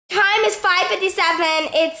is 5:57.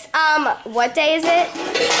 It's, what day is it?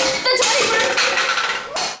 The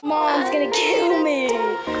 21st. Mom's gonna kill me.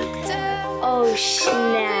 Oh,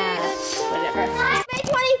 snap. Whatever. It's May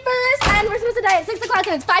 21st, and we're supposed to die at 6 o'clock,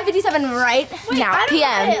 and it's 5:57 right now.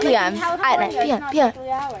 PM. At night. PM. 3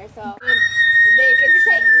 hours, so.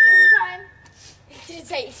 Did it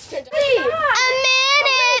say Eastern time? A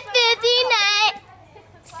minute, 59.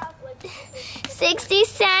 60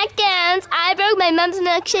 seconds. I broke my mom's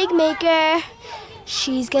milkshake maker.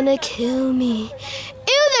 She's gonna kill me.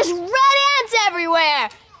 Ew, there's red ants everywhere.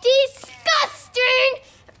 Disgusting.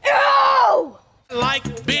 Ew. Like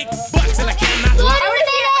big butts and I cannot lie.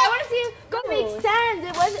 I want to see you. Go make sense.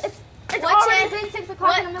 It's already been 6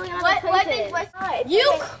 o'clock in a million other places. It's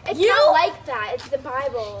not like that. It's the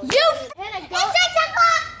Bible. Hannah, go. It's 6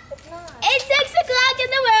 o'clock. It's not. It's 6 o'clock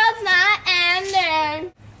and the world's not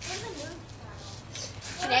ending.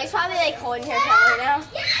 Janae's probably like holding her camera now.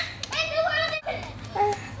 Yes, and the world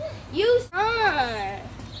is You son.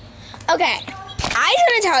 Okay, I just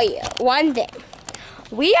want to tell you one thing.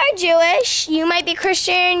 We are Jewish. You might be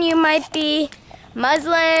Christian. You might be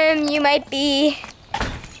Muslim. You might be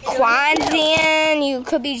Kwanzaan, you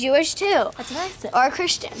could be Jewish too. That's what I said. Or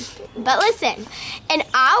Christian. But listen, in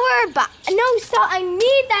our I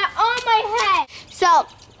need that on my head. So,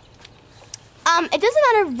 it doesn't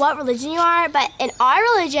matter what religion you are, but in our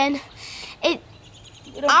religion,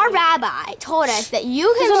 our rabbi told us that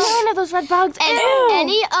you can look at those red bugs. And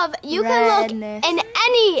you can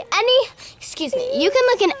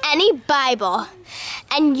look in any Bible,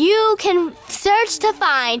 and you can search to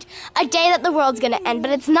find a day that the world's gonna end,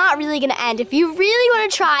 but it's not really gonna end. If you really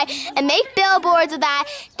want to try and make billboards of that,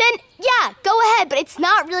 then yeah, go ahead, but it's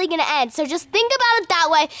not really gonna end. So just think about it that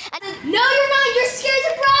way. No, you're not. You're scared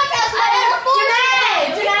to broadcast.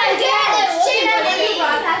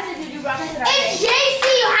 It's JC.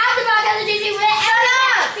 You have to broadcast the JC. Shut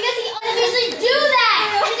up! Because he doesn't usually do that.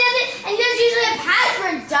 And he doesn't usually have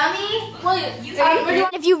password, dummy. Well,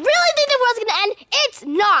 if you really think the world's gonna end, it's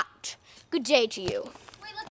not. Good day to you.